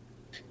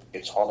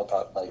 It's all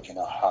about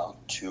how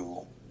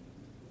to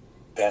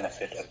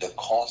benefit at the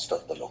cost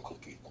of the local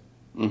people.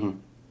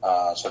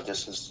 So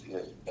this is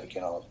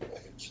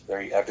it's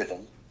very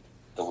evident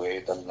the way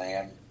the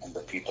land and the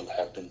people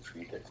have been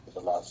treated for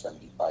the last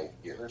 75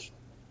 years.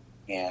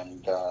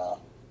 And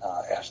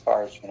as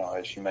far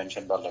as you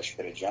mentioned about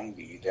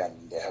Lashkar-e-Jhangi,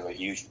 then they have a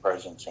huge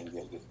presence in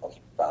Gilgit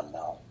Baltistan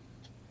now.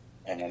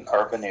 And in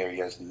urban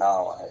areas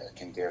now, I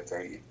think they're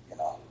very,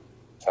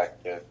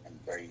 effective and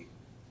very,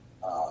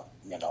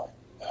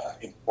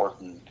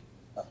 important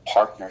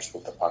partners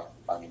with the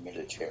Pakistani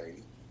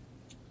military.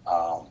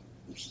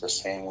 It's the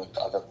same with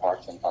other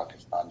parts in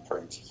Pakistan, for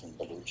instance, in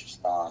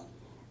Balochistan,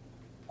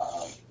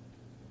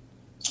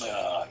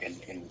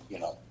 in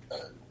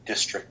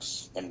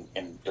districts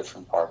in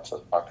different parts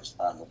of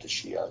Pakistan with the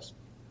Shias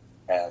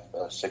have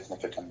a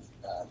significant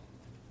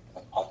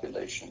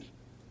population.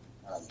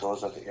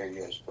 Those are the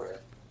areas where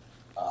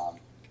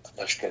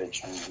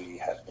Lashkar-e-Jhangi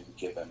have been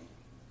given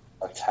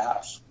a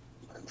task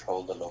to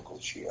control the local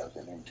Shias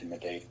and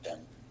intimidate them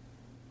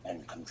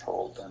and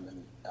control them.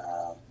 And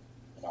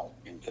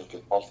in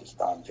Gilgit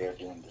Baltistan, they're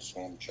doing the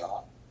same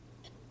job.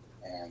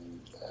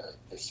 And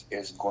this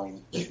is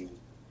going to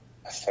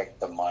affect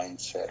the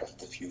mindset of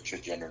the future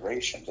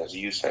generations. As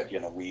you said,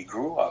 we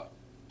grew up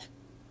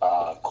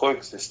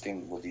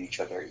coexisting with each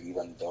other,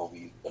 even though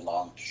we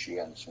belong to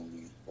Shia and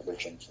Sunni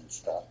religions and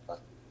stuff. But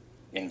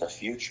in the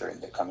future, in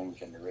the coming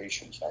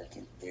generations, I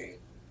think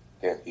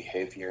their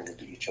behavior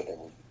with each other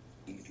will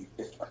be completely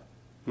different.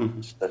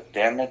 The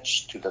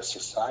damage to the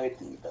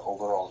society, the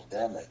overall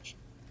damage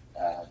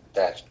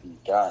that's been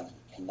done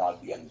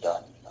cannot be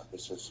undone.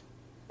 This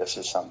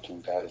is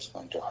something that is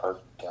going to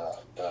hurt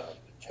the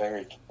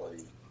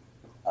territory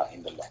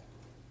in the land.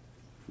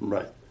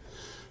 Right.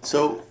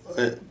 So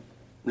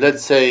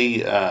let's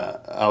say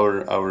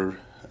our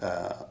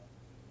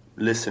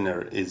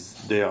listener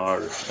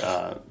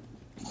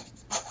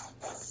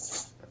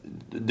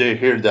they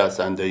heard us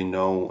and they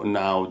know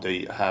now,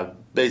 they have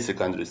basic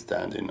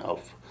understanding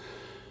of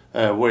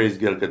where is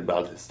Gilgit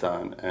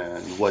Baltistan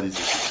and what is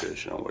the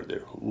situation over there.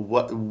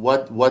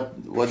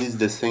 What is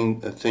the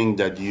thing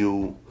that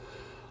you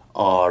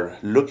are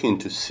looking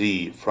to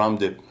see from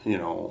the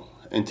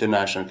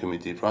international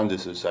community, from the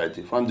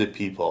society, from the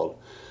people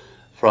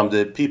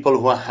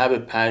who have a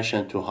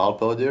passion to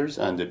help others,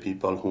 and the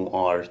people who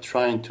are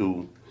trying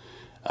to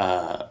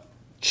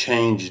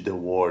change the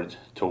world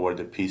toward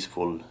a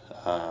peaceful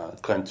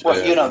country?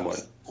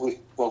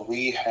 What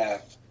we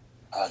have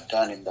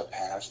done in the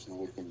past and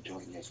we've been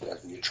doing is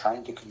that we're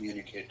trying to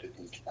communicate to the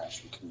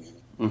international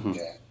community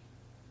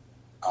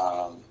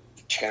that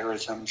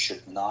terrorism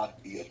should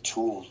not be a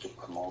tool to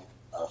promote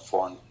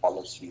foreign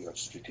policy or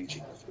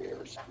strategic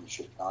affairs. We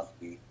should not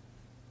be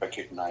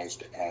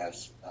recognized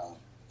as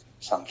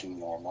something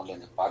normal,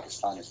 and if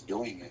Pakistan is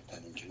doing it,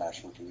 then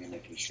international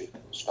community should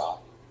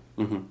stop.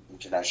 Mm-hmm.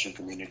 International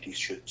community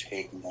should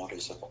take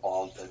notice of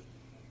all the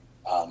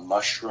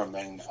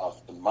mushrooming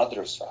of the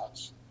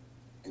madrasas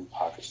in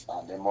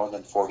Pakistan. There are more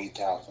than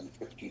 40,000,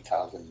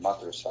 50,000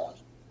 madrasas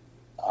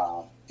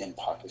in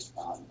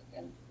Pakistan,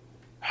 and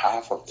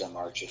half of them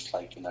are just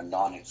like,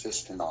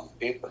 non-existent on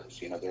papers.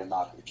 They're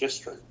not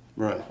registered.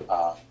 Right.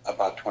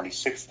 About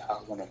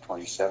 26,000 or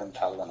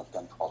 27,000 of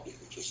them probably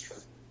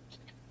registered.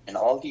 And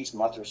all these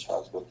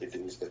madrasas, what they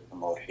do is they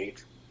promote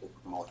hatred, they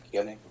promote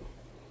killing,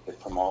 they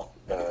promote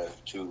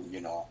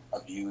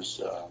abuse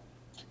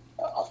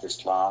of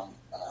Islam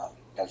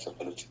as a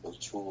political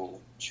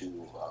tool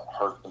to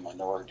hurt the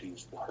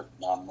minorities, to hurt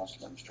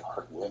non-Muslims, to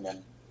hurt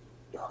women,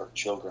 to hurt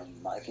children.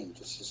 And I think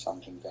this is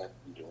something that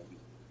we're doing.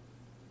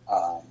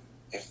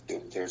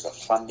 If there's a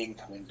funding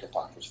coming to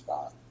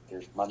Pakistan,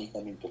 there's money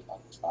coming to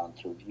Pakistan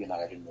through the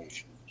United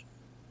Nations,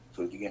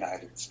 through the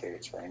United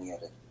States, or any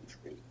other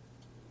country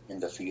in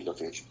the field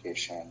of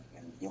education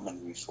and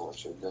human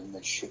resources, then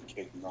they should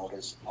take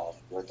notice of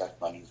where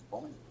that money is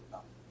going.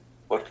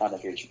 What kind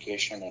of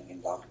education and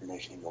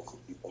indoctrination local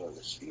people are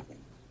receiving,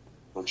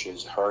 which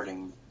is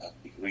hurting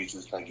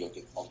regions like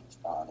Gilgit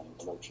Baltistan and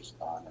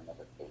Balochistan and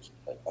other places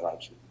like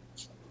Karachi.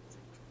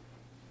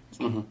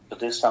 Mm-hmm. So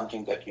this is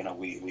something that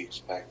we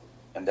expect,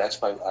 and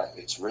that's why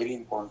it's really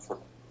important for a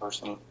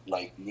person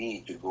like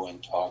me to go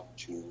and talk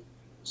to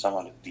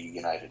someone at the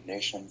United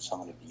Nations,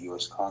 someone at the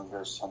U.S.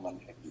 Congress,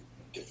 someone at the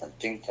different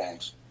think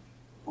tanks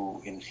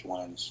who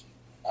influence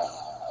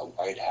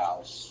White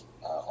House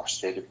or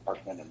State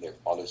Department and their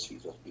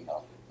policies of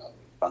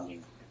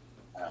funding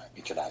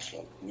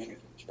international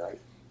communities, right?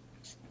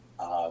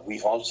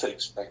 We also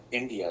expect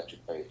India to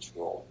play its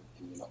role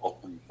in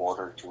open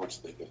border towards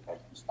the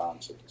Pakistan,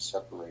 so to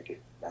separate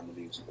it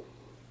families.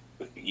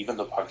 But even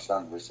though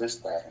Pakistan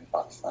resists that, and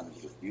Pakistan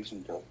is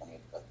refusing to open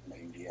it, but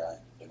India and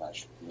the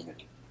international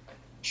community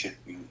should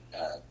be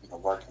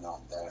working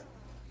on that.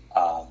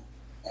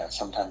 And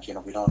sometimes,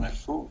 we don't have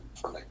food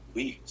for like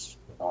weeks.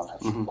 We don't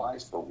have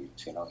supplies for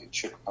weeks. It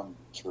should come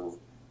through.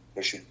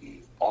 There should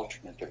be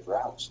alternative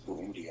routes to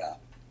India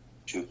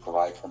to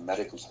provide for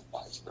medical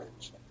supplies, for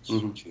instance.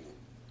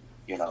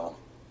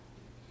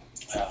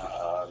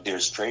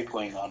 There's trade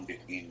going on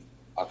between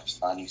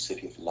Pakistani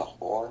city of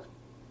Lahore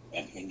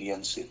and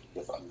Indian city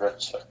of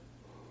Amritsar.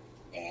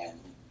 And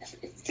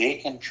if they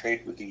can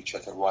trade with each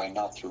other, why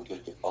not through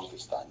Gilgit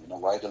Baltistan?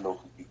 Why the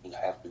local people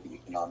have to be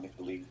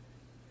economically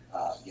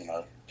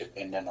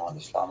dependent on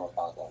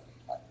Islamabad all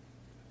the time.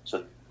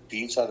 So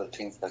these are the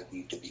things that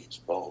need to be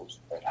exposed,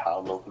 that how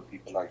local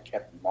people are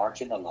kept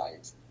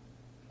marginalized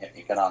and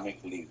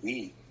economically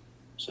weak,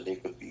 so they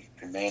could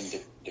remain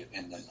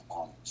dependent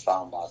on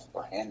Islamabad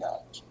for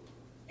handouts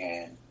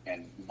and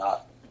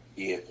not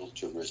be able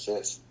to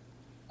resist,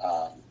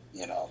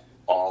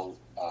 all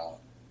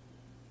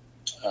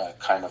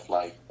kind of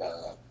like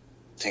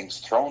things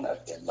thrown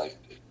at them, like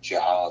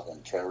jihad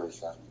and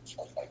terrorism and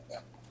stuff like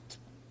that.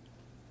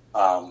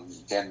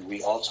 Then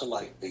we also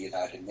like the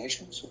United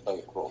Nations to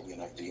play a role.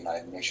 The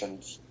United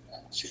Nations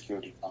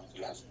Security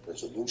Council has a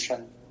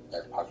resolution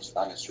that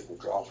Pakistan is to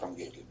withdraw from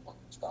Gilgit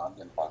Baltistan,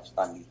 and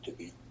Pakistan needs to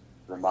be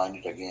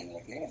reminded again and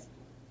again.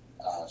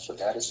 So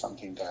that is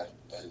something that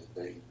is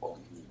very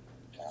important.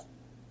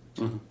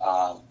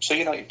 So,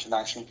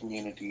 international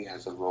community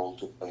has a role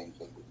to play in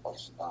Gilgit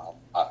Baltistan.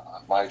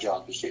 My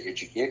job is to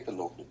educate the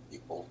local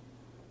people,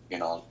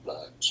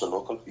 so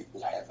local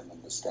people have an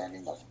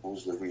understanding of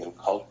who's the real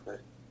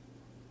culprit,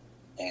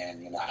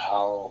 and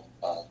how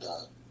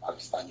the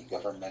Pakistani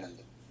government and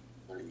the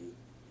military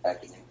have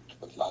been able to,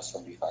 for the last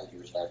 75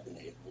 years, have been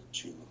able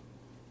to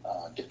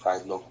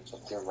deprive locals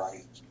of their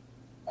rights.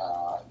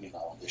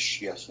 The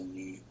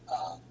Shia-Sunni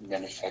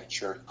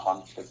manufactured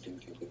conflict in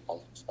Gilgit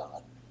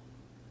Baltistan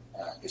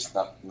is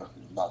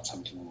not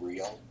something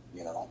real,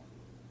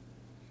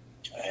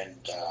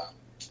 and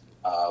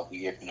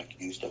we have been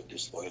accused of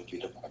disloyalty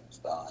to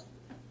Pakistan.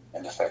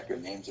 And the fact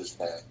remains is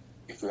that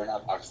if we're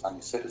not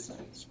Pakistani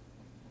citizens,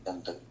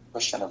 then the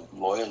question of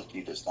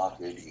loyalty does not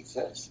really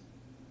exist.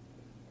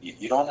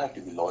 You don't have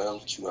to be loyal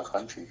to a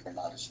country if you're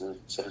not a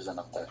citizen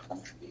of that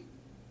country.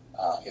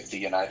 If the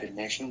United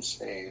Nations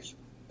says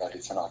that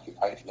it's an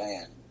occupied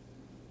land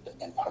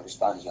and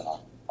Pakistan is an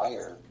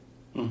occupier,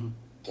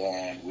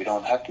 then we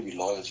don't have to be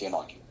loyal to an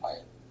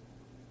occupier.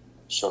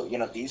 So,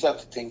 these are the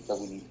things that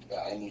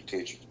I need to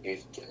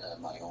educate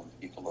my own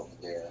people over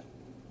there.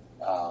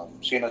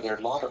 So, there are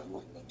a lot of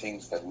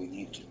things that we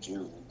need to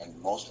do,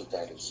 and most of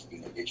that is,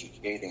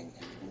 educating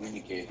and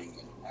communicating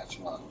and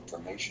passing on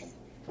information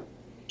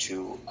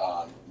to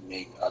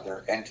make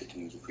other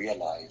entities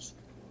realize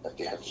that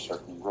they have a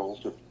certain role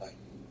to play,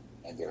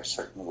 and there's a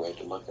certain way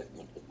to look at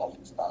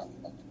Pakistan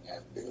and they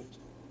have to do it.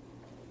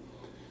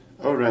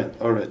 All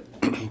right.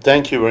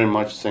 Thank you very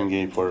much,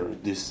 Senge, for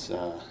this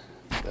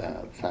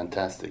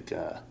fantastic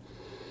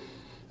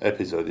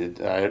episode.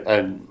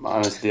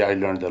 Honestly, I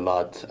learned a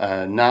lot.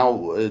 Now,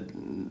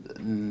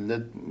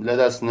 let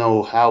us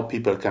know how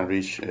people can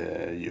reach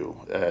you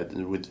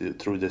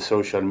through the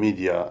social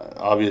media.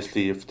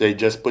 Obviously, if they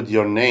just put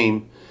your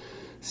name,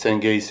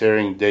 Senge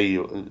Sering,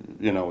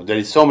 there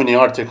is so many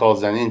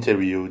articles and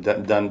interview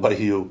done by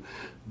you.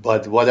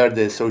 But what are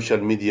the social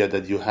media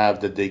that you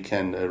have that they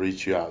can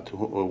reach you out?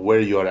 Where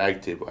you are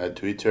active?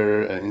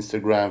 Twitter,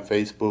 Instagram,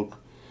 Facebook?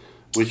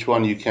 Which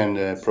one you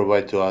can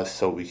provide to us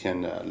so we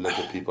can let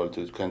the people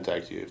to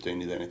contact you if they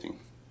need anything?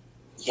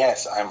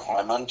 Yes,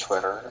 I'm on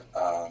Twitter.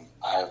 I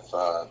have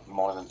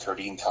more than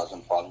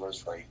 13,000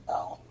 followers right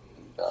now.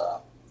 And,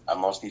 I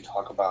mostly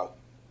talk about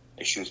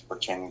issues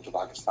pertaining to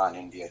Pakistan,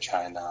 India,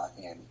 China,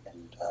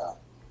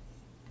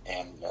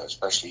 and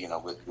especially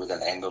with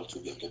an angle to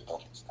Gilgit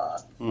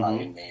Baltistan.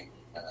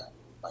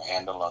 My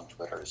handle on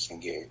Twitter is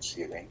Senge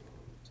Sering.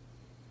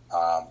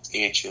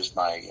 H is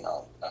my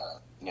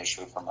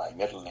initial for my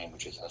middle name,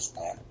 which is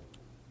Hasnan.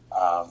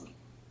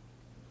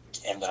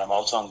 And then I'm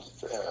also on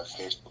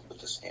Facebook with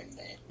the same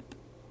name.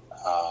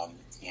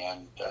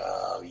 And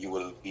you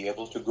will be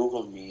able to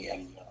Google me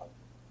and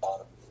a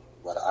lot of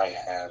what I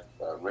have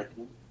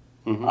written.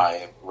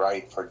 I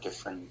write for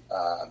different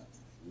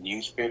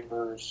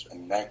newspapers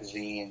and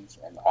magazines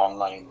and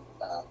online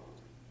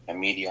and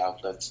media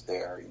outlets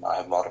there. I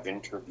have a lot of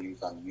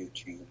interviews on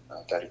YouTube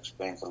that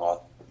explains a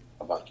lot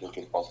about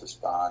Gilgit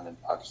Baltistan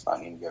and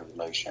Pakistan-India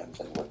relations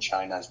and what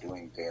China is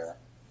doing there.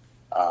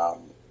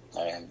 And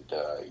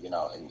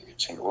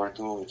it's in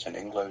Urdu, it's in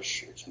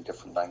English, it's in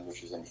different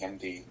languages, in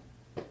Hindi.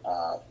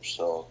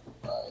 So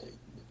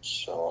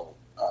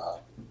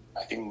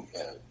I think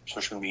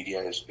social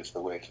media is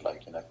the way to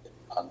get in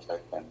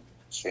contact and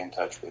stay in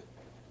touch with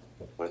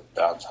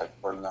the outside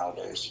world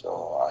nowadays.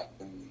 So I've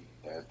been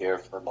there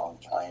for a long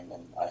time,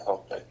 and I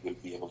hope that you'll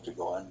be able to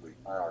go and read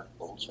my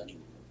articles and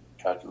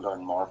try to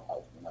learn more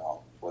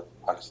about what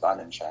Pakistan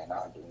and China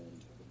are doing.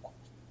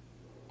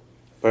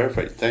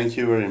 Perfect. Thank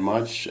you very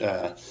much.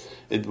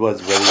 It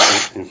was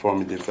very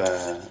informative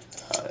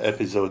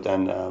episode,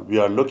 and we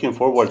are looking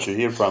forward to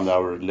hear from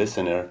our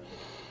listener.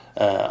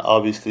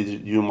 Obviously,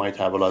 you might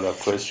have a lot of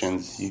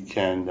questions. You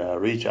can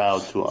reach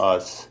out to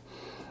us,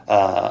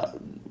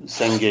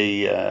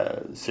 Senge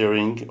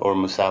Sering or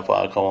Mustafa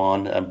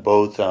Akawan, and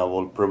both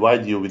will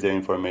provide you with the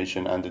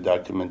information and the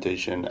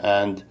documentation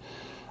and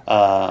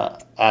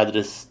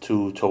address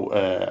to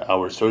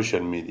our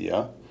social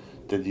media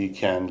that you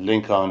can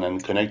link on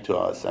and connect to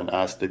us and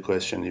ask the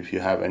question if you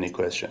have any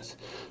questions.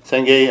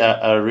 Senge,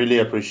 I really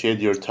appreciate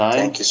your time.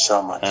 Thank you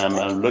so much.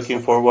 I'm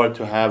looking forward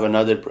to have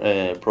another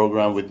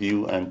program with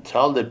you and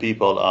tell the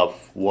people of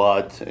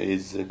what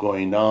is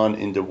going on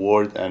in the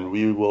world, and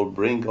we will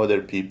bring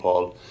other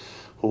people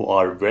who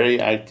are very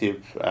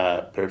active,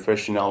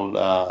 professional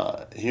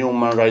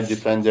human rights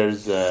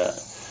defenders,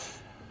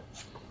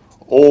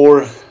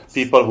 or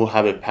people who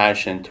have a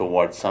passion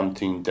towards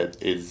something that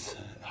is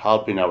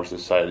helping our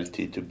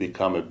society to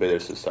become a better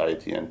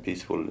society and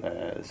peaceful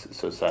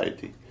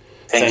society.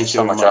 Thank you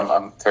so much.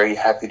 I'm very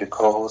happy to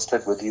co-host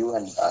it with you,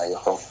 and I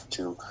hope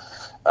to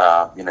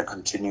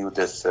continue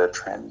this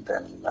trend,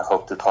 and I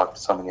hope to talk to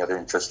so many other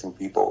interesting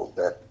people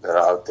that are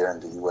out there in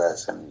the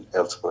U.S. and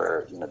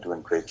elsewhere, doing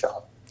a great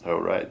job.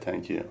 All right.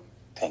 Thank you.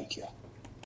 Thank you.